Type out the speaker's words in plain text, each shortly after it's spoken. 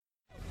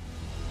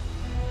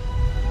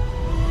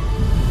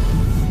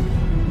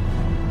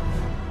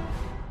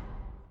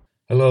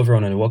Hello,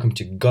 everyone, and welcome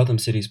to Gotham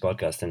City's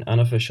podcast, an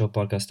unofficial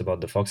podcast about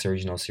the Fox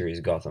original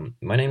series Gotham.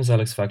 My name is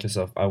Alex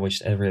Faklisov. I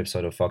watched every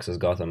episode of Fox's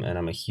Gotham, and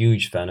I'm a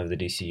huge fan of the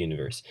DC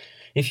universe.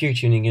 If you're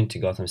tuning in to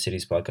Gotham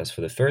City's podcast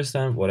for the first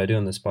time, what I do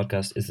on this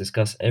podcast is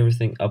discuss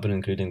everything up and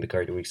including the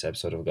current week's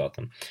episode of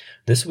Gotham.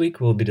 This week,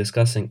 we'll be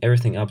discussing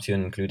everything up to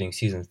and including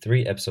Season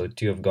 3, Episode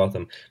 2 of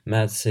Gotham,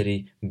 Mad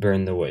City,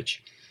 Burn the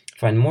Witch.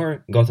 Find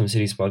more Gotham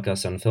City's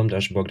podcasts on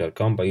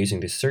film-book.com by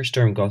using the search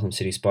term Gotham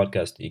City's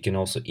podcast. You can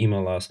also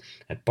email us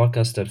at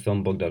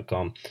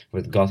podcast@filmbook.com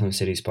with Gotham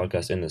City's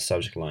podcast in the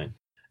subject line.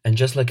 And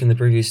just like in the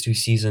previous two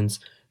seasons,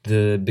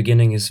 the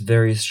beginning is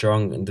very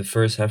strong. The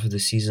first half of the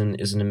season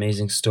is an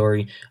amazing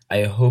story.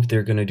 I hope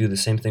they're going to do the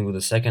same thing with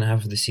the second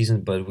half of the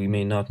season, but we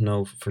may not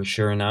know for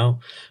sure now.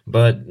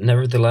 But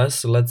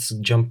nevertheless, let's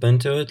jump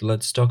into it.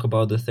 Let's talk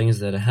about the things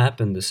that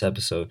happened this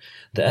episode.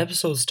 The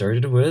episode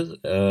started with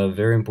a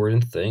very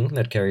important thing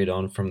that carried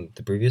on from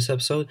the previous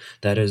episode.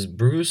 That is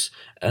Bruce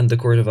and the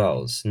Court of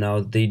Owls.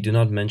 Now, they do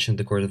not mention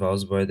the Court of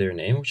Owls by their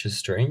name, which is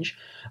strange,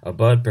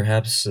 but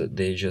perhaps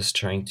they're just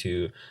trying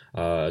to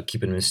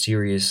keep it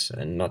mysterious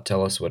and not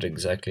tell us what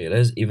exactly it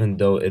is, even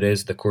though it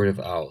is the Court of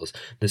Owls,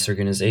 this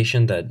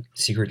organization that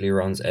secretly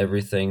runs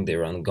everything. They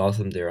run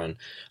Gotham, they run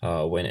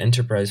Wayne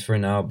Enterprise for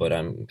now, but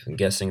I'm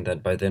guessing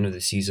that by the end of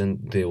the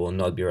season they will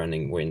not be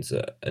running Wayne's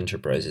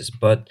enterprises,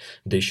 but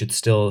they should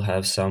still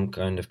have some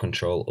kind of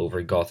control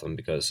over Gotham,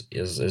 because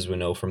as we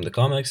know from the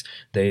comics,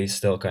 they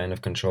still kind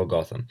of control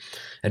Gotham,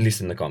 at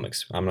least in the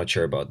comics. I'm not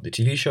sure about the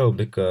TV show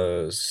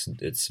because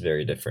it's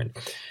very different.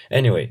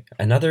 Anyway,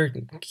 another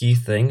key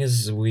thing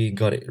is we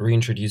got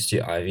reintroduced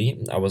to Ivy.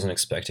 I wasn't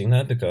expecting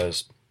that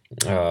because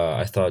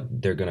I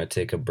thought they're gonna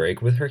take a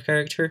break with her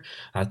character.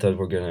 I thought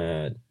we're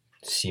gonna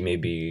see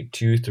maybe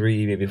 2,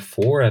 3, maybe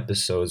 4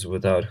 episodes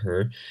without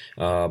her,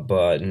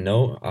 but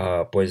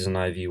no. Poison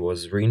Ivy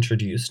was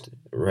reintroduced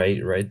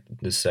right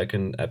the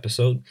second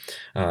episode,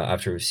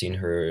 after we've seen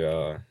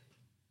her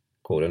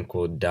quote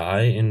unquote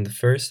die in the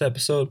first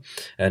episode,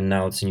 and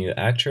now it's a new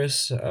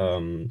actress.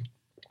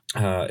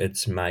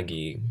 It's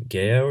Maggie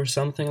Gaya or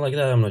something like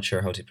that. I'm not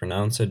sure how to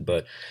pronounce it,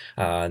 but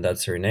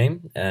that's her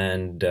name.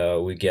 And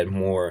we get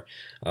more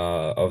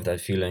of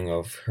that feeling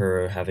of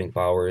her having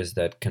powers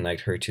that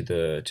connect her to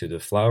the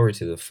flower,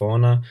 to the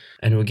fauna.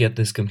 And we get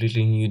this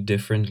completely new,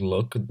 different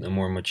look, a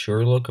more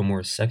mature look, a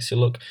more sexy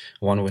look,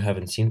 one we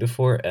haven't seen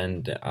before.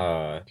 And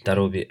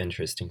that'll be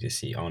interesting to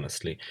see,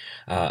 honestly.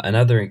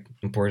 Another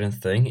important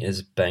thing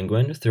is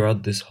Penguin.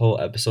 Throughout this whole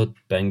episode,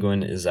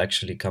 Penguin is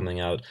actually coming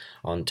out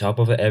on top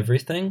of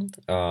everything,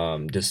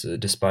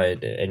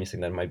 despite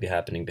anything that might be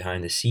happening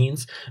behind the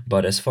scenes.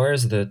 But as far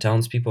as the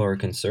townspeople are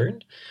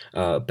concerned,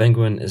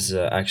 Penguin is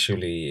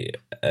actually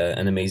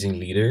an amazing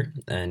leader,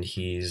 and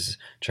he's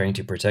trying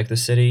to protect the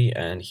city,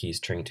 and he's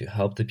trying to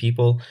help the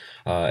people.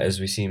 As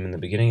we see him in the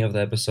beginning of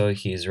the episode,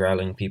 he's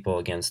rallying people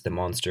against the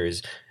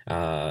monsters.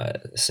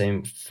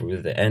 Same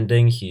with the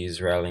ending,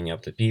 he's rallying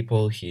up the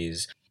people.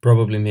 He's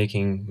probably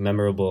making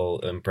memorable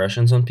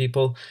impressions on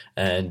people,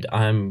 and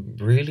I'm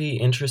really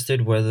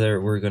interested whether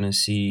we're gonna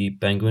see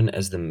Penguin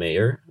as the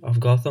mayor of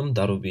Gotham.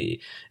 That'll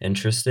be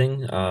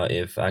interesting,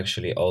 if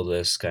actually all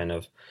this kind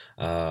of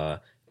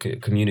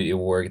community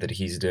work that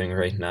he's doing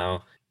right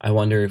now. I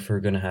wonder if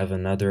we're gonna have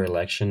another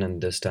election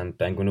and this time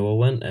Penguin will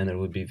win, and it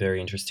would be very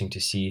interesting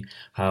to see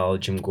how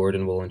Jim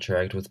Gordon will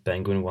interact with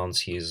Penguin once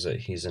he's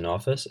in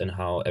office, and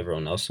how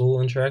everyone else will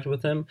interact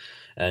with him.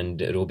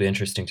 And it will be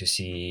interesting to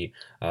see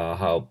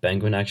how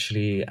Penguin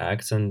actually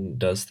acts and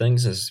does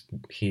things, as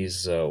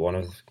he's one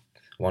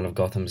of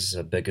Gotham's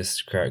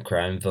biggest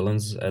crime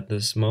villains at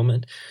this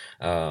moment,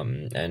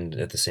 and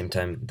at the same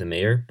time the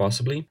mayor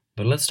possibly.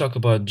 But let's talk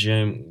about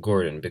Jim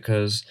Gordon,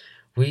 because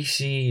we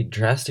see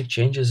drastic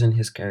changes in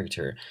his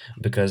character.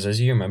 Because as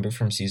you remember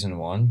from season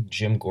 1,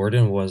 Jim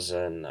Gordon was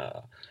an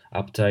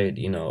uptight,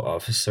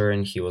 officer,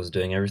 and he was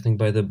doing everything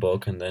by the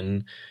book. And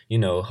then,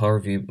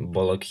 Harvey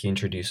Bullock, he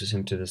introduces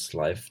him to this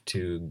life,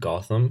 to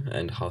Gotham,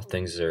 and how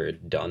things are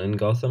done in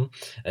Gotham.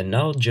 And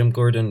now Jim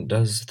Gordon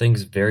does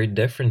things very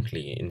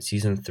differently. In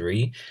season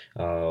 3,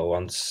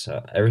 once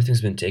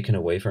everything's been taken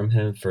away from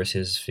him, first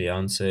his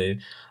fiance,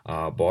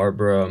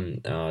 Barbara,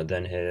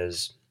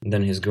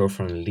 then his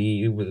girlfriend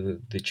Lee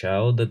with the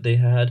child that they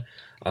had.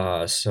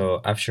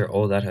 So after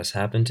all that has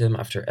happened to him,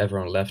 after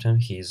everyone left him,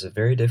 he's a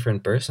very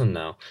different person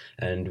now,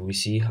 and we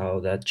see how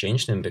that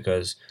changed him,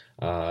 because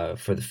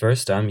for the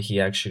first time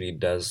he actually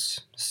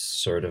does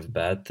sort of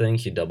bad thing.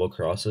 He double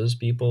crosses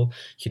people.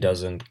 He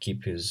doesn't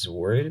keep his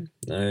word.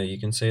 You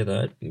can say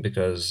that,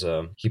 because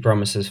he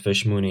promises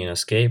Fish Mooney an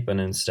escape,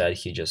 and instead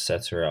he just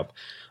sets her up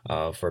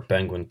for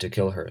Penguin to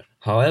kill her.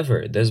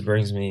 However, this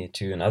brings me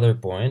to another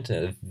point,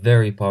 a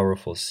very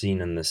powerful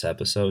scene in this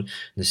episode,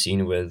 the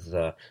scene with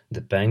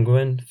the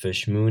Penguin,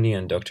 Fish Mooney,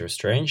 and Doctor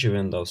Strange,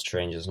 even though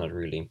Strange is not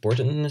really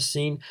important in this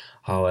scene.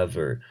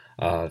 However,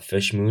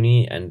 Fish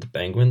Mooney and the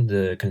Penguin,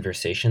 the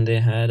conversation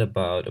they had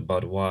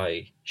about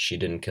why she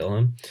didn't kill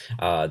him.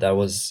 That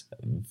was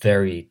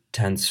very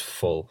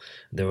tenseful.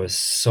 There was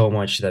so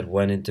much that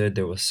went into it.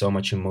 There was so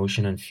much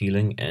emotion and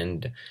feeling,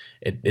 and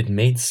it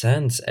made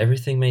sense.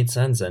 Everything made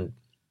sense, and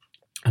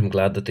I'm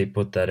glad that they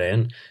put that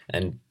in,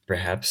 and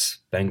perhaps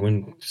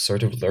Penguin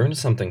sort of learned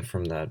something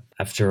from that.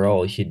 After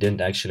all, he didn't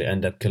actually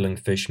end up killing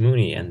Fish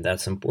Mooney, and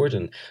that's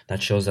important.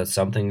 That shows that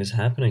something is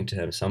happening to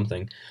him,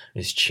 something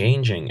is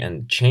changing,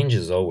 and change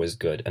is always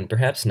good. And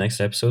perhaps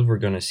next episode we're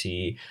gonna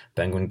see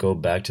Penguin go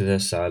back to the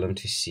asylum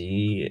to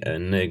see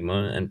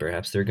Enigma, and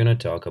perhaps they're gonna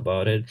talk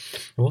about it.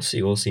 We'll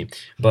see, we'll see.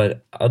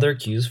 But other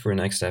cues for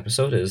next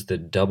episode is the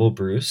double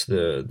Bruce,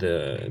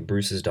 the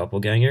Bruce's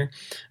doppelganger.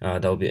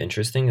 That'll be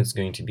interesting. It's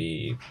going to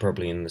be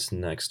probably in this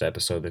next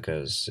episode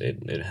because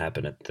it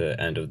happened at the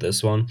end of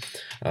this one.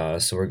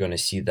 So we're going to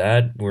see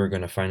that. We're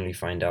going to finally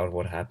find out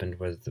what happened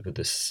with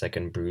the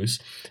second Bruce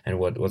and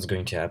what's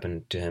going to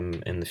happen to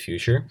him in the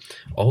future.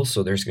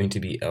 Also, there's going to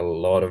be a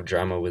lot of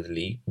drama with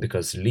Lee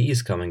because Lee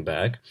is coming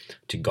back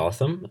to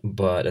Gotham,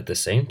 but at the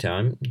same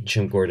time,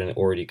 Jim Gordon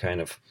already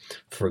kind of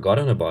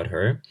forgotten about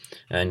her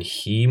and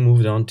he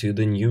moved on to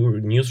the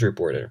new news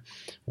reporter,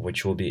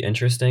 which will be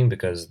interesting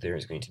because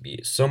there's going to be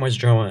so much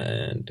drama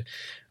and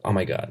oh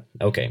my god.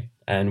 Okay.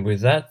 And with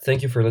that,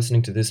 thank you for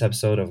listening to this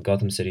episode of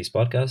Gotham City's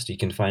podcast. You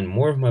can find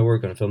more of my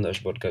work on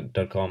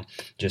film-podcast.com.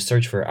 Just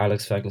search for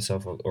Alex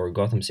Faklisov or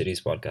Gotham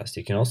City's podcast.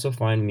 You can also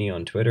find me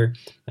on Twitter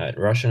at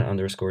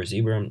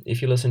Russian_Zebra.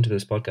 If you listen to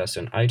this podcast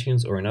on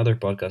iTunes or another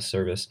podcast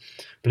service,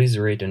 please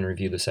rate and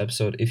review this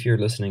episode. If you're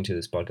listening to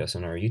this podcast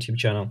on our YouTube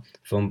channel,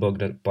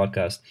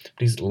 Podcast,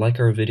 please like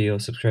our video,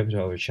 subscribe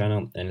to our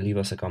channel, and leave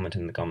us a comment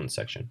in the comment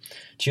section.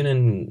 Tune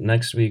in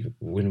next week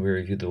when we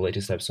review the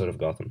latest episode of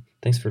Gotham.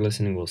 Thanks for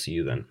listening. We'll see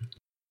you then.